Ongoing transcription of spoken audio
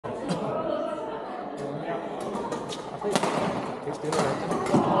Which do you know?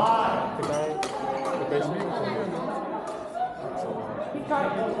 The guy speaking from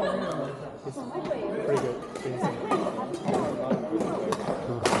he's pretty good.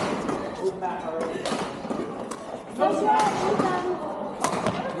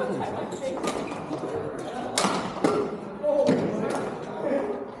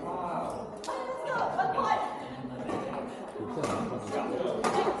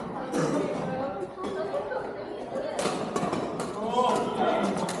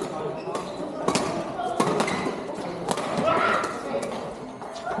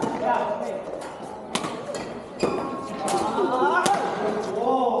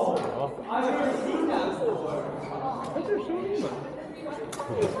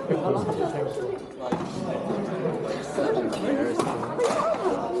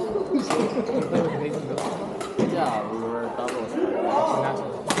 Yeah, we were doubles. No.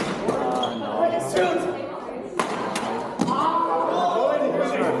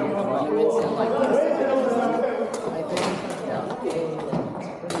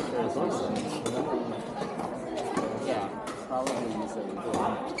 Yeah, probably you said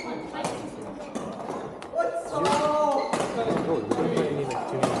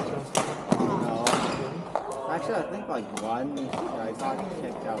actually, I think like one I got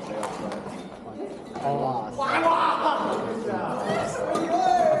kicked out there, but I lost. I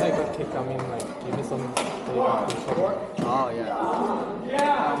think I got kicked. I mean, like, give me some. Oh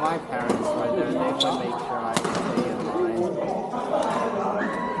yeah. My parents were there. They would make sure I stay in line.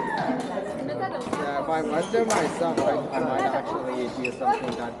 Yeah, if I went there myself, I might actually do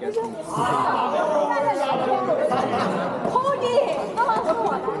something that gets me.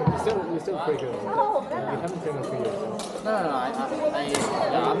 You're still pretty good. You haven't trained in 3 years. No,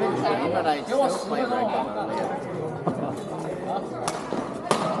 I'm in training, but I still play regularly.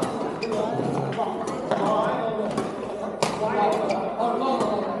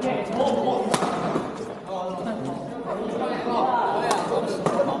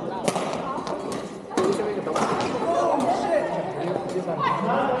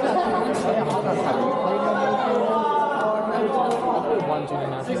 One junior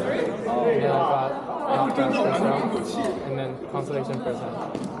national, and then I got knocked out first round, and then consolation first round.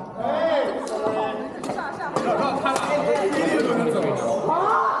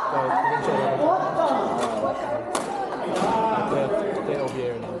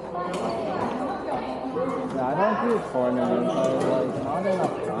 I don't do tournaments, but like not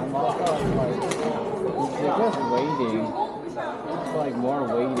enough time. Also, like you're just waiting. It's like more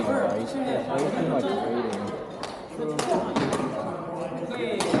waiting, right? There's way too much waiting.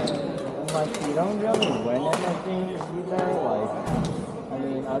 And like you don't really win anything either. Like I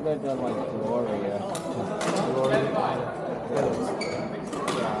mean, other than like Gloria.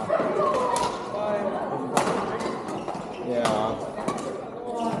 Yeah.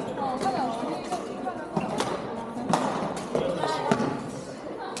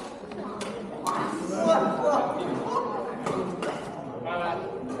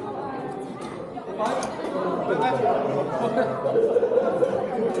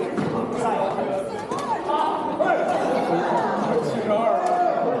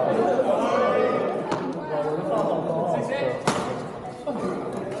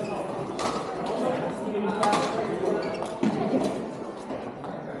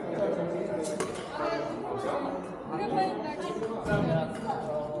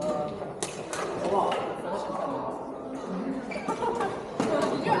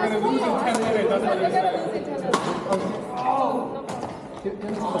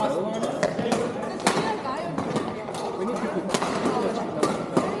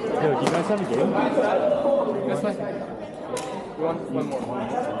 Yo, do you guys have a game? That's fine. You want one more?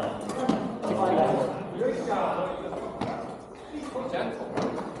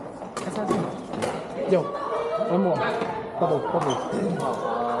 Yo, one more. Bubble.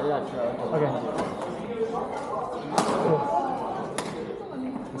 Yeah, sure. Okay. Cool.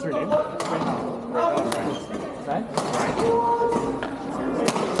 What's your name? Right?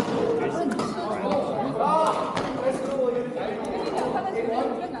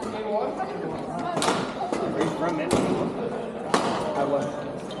 Where are you from, man? I was.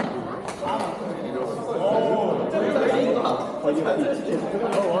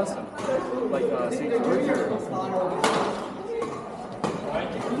 Oh, awesome. Like St. George or...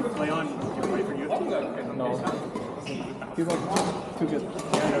 You play for UFC? No. Too good.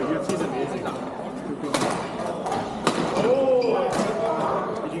 Yeah, no, UFC's amazing.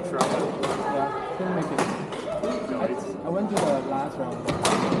 Did you try it? Yeah, couldn't make it. No, I went to the last round.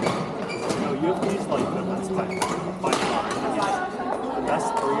 no, UFC's like the best by far. The best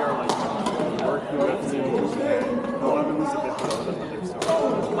three are like UFC. No, I believe it's a bit below them, but they're still.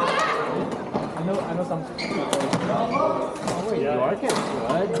 I know some people. Oh wait, Yeah. York is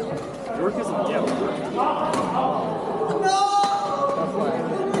good. York isn't, yeah. That's why I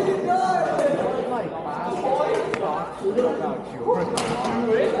like talk about York. York,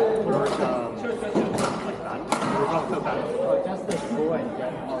 like that. We're talking about that. Oh, just the school and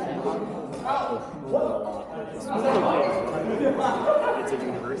get all that. It's a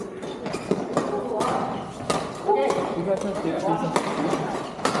university. You guys have big season.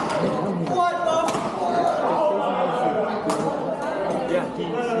 Yeah,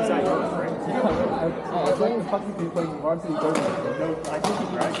 he's at York, right? I was saying fucking people in varsity go. No, I think he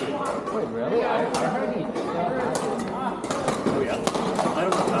graduated. Wait, really? I heard he. Oh yeah? I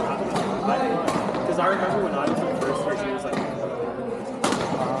don't know if that happened. Because I remember when I was in first year, he was like,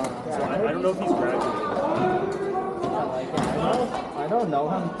 so I don't know if he's graduated. I don't know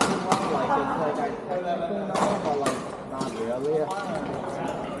him too well. Like it's like I technically know him, but like not really.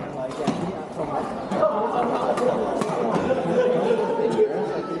 Like yeah, from Oh,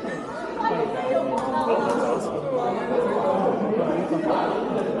 that's awesome. I'm from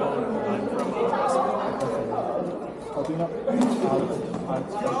Oh, do you know?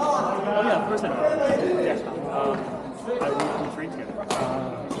 oh yeah, of course I know. Yeah. We trained together.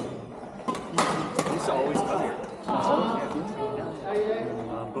 He used to always come here.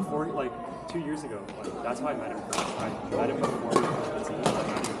 Before, like 2 years ago, like, that's how I met him first. I met him before he was in the team.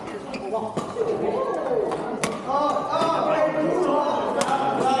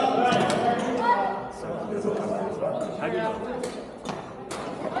 How do you know?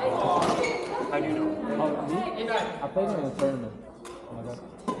 How do you know? I played him in a tournament.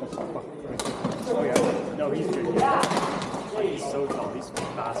 Oh yeah. No, he's good. Yeah. He's so tall. He's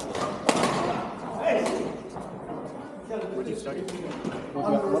fast. What did you study?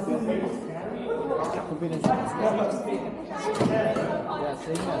 Computer science. Yeah,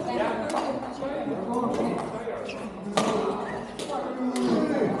 same as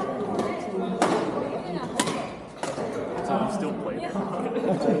So you still play?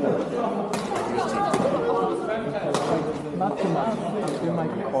 not too much. I'm doing my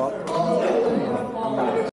co-op.